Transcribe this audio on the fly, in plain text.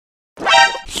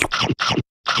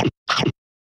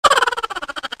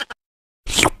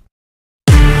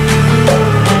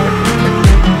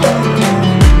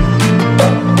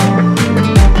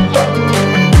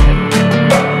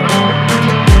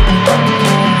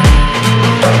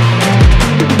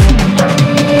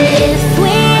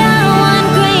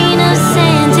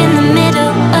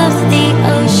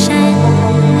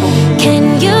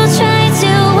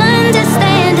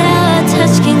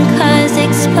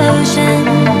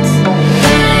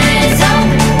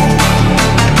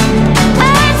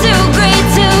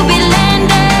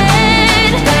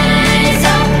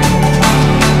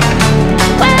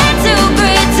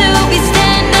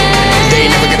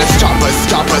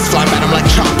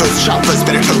choppers.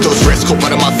 Better took those risks, hold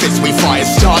one of my fists, we fire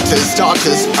starters.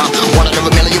 One out of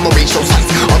a million will reach those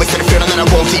heights. Always had a feeling that I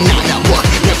won't deny that work.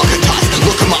 Never could toss,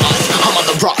 look in my eyes, I'm on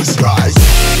the rise.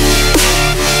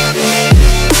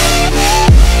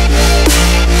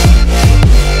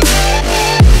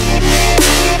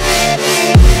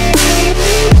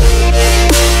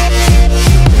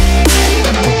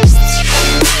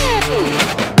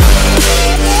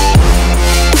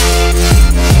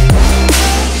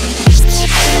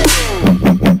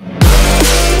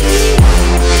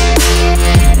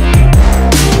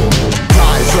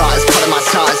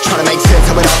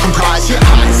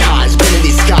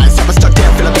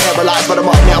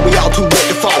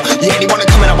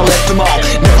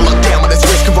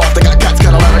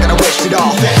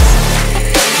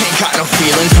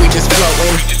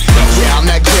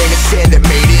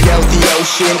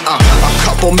 A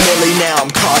couple milli now, I'm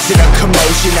causing a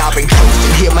commotion. I've been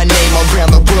coasting, hear my name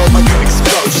around the world like an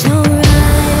explosion. So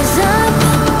rise up,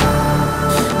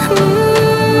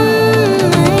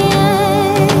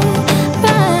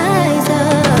 rise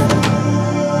up.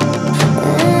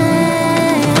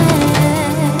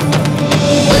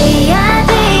 We are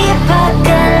the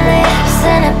apocalypse,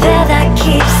 and a pill that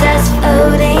keeps us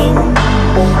floating.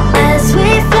 As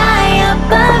we fly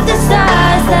above the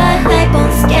stars, the hype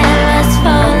won't scare us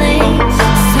falling.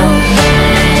 So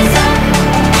rise up.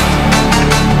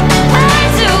 I'm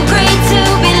too great to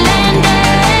be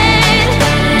landed.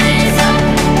 Rise up.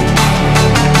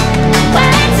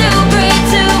 We're too great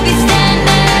to be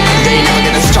standing. They ain't never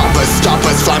gonna stop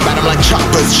us, flying by them like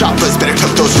choppers. Better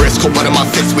took those risks, hold one of my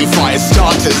fists, we fire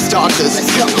starters. Let's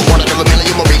go. One out of a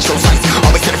million will reach those heights.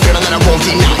 Always had a feeling that I won't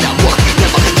deny that work.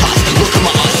 Never could toss, look in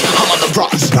my eyes, I'm on the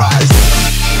rise.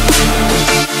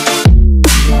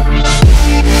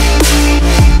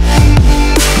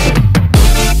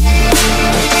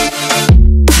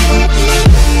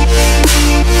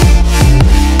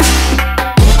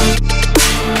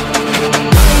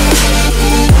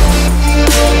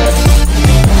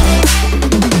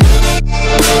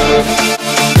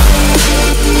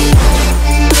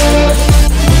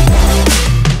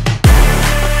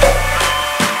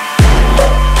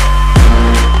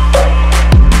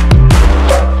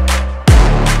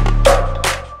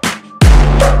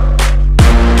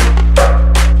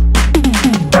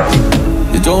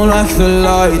 Don't like the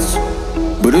lights,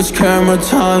 but it's camera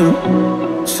time.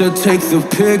 Said take the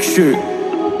picture,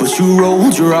 but you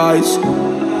rolled your eyes.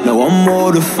 Now I'm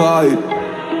mortified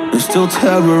and still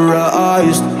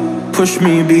terrorized. Push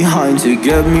me behind to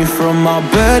get me from my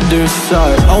better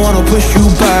side. I wanna push you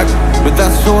back, but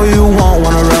that's all you want.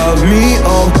 Wanna wrap me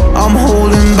up, I'm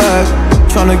holding back.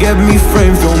 Tryna get me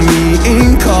framed, throw me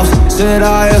in cuffs. Said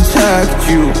I attacked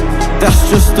you, that's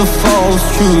just a false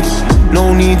truth.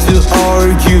 No need to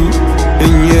argue,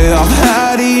 and yeah, I've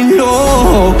had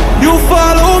enough. You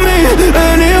follow me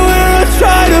anywhere I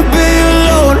try to be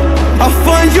alone, I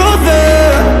find you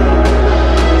there.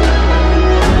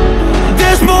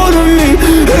 There's more to me,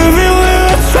 everywhere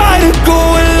I try to go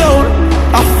alone,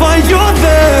 I find you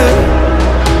there.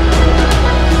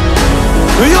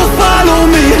 You follow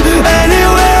me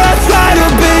anywhere I try to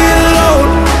be alone,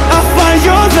 I find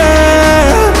you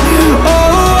there.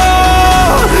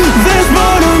 There's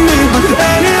more to me,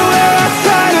 anywhere I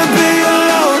try to be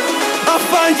alone, I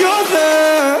find you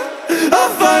there, I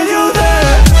find you there.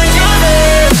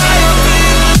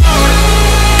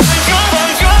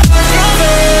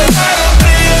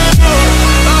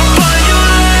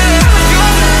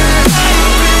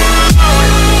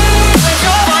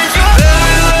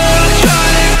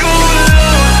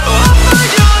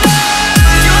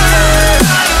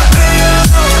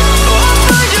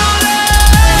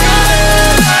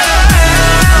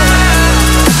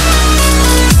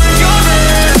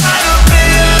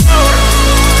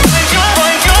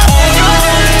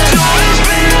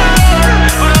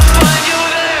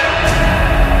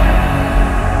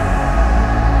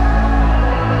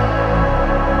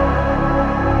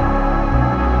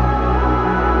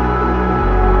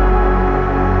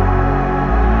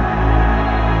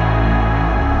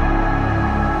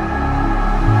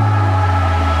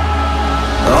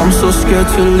 I'm so scared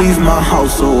to leave my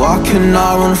house, so I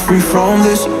cannot run free from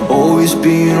this. Always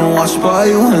being watched by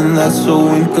you, and that's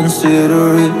so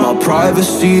inconsiderate. My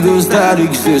privacy, does that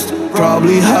exist?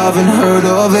 Probably haven't heard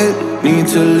of it. Need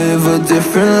to live a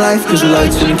different life, cause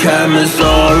lights and cameras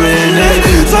are in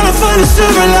it. Trying to find a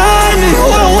silver lining,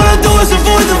 all I wanna do is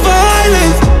avoid the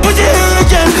violence. But you're here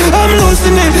again, I'm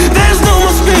losing it. There's no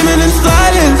more screaming in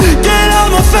silence. Get out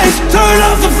my face, turn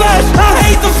off the flash. I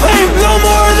hate the fame, no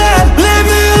more of that. Leave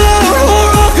me alone or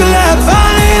I'll collapse. I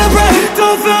need a break,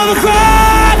 don't feel the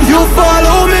crack. You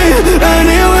follow me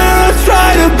anywhere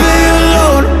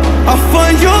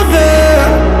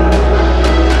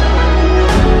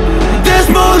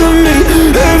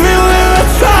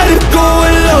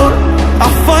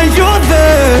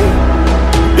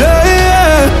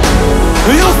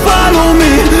to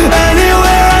me.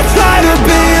 Anywhere I try to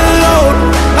be alone,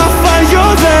 I find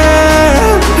you're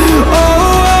there.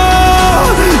 Oh,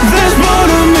 there's more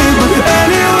to me, but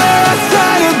anywhere I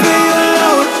try to be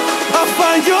alone, I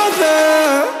find you're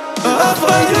there. I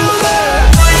find you there.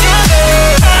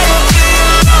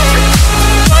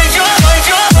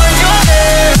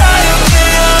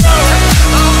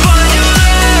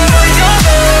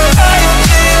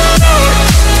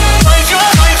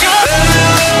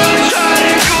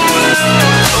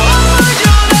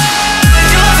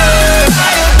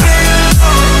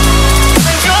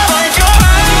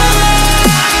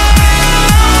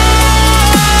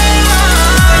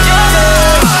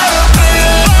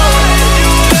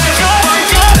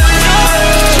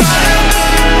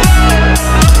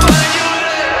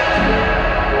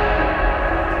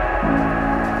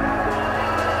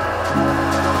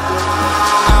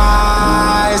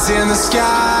 In the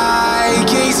sky,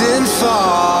 gazing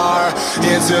far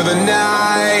into the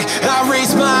night, I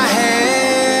raise my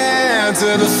hand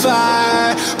to the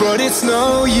fire, but it's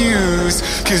no use,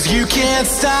 'cause you can't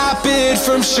stop it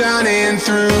from shining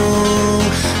through.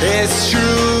 It's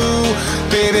true,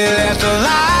 baby, let the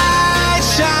light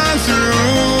shine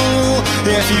through.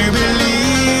 If you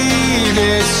believe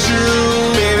it's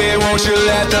true, baby, won't you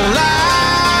let the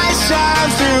light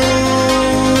shine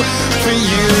through for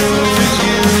you,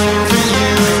 for you.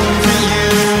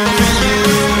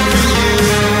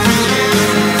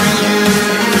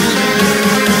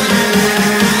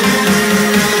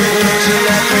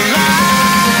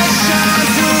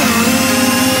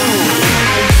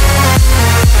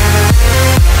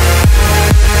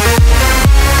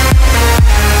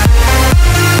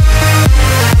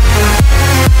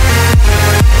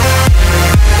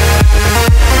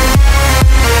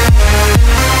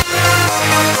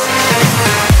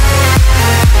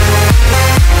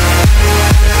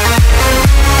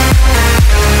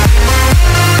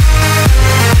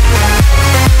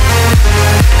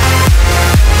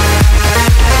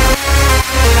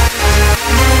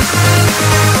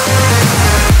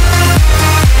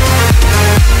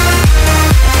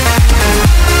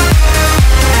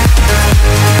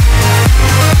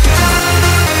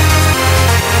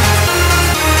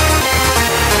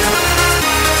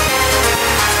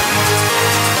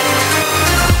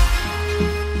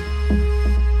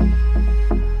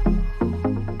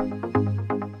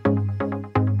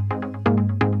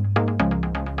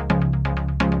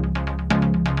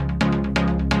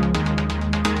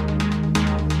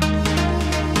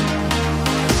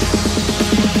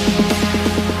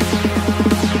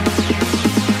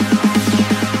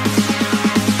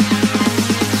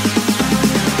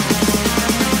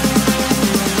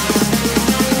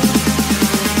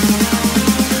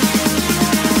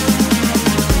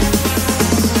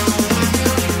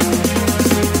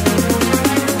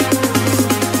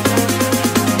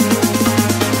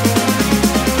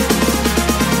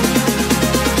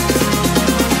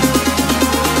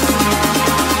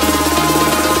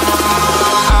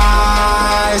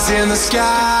 In the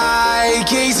sky,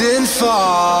 gazing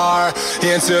far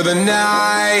into the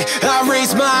night, I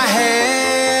raise my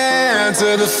hand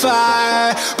to the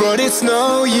fire, but it's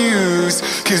no use,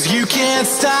 'cause you can't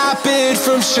stop it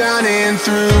from shining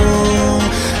through.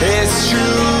 It's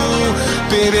true,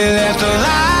 baby, let the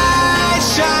light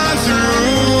shine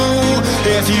through.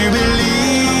 If you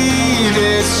believe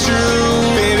it's true,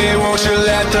 baby, won't you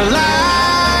let the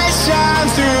light shine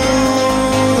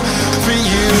through for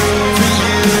you.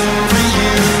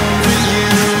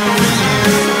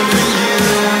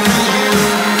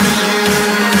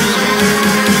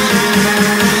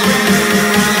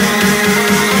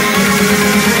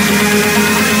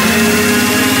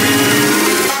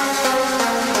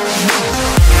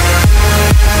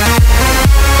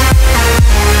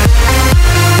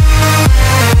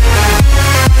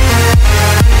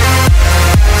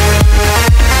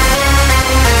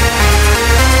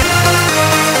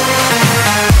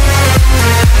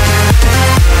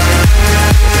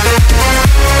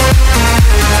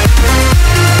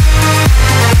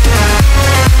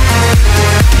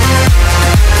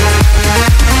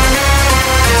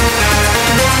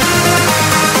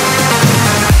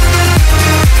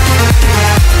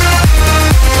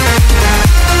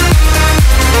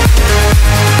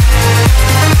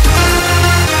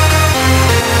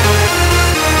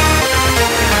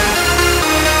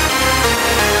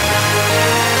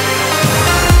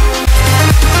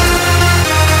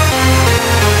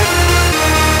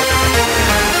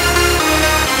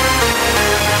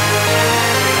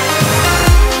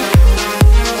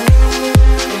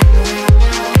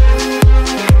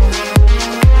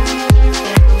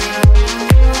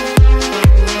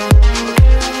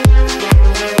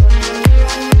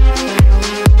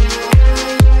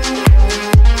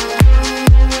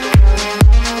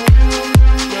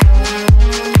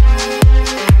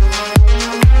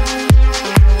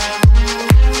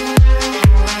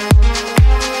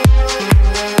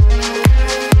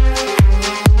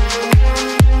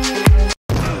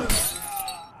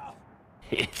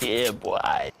 Yeah,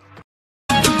 boy.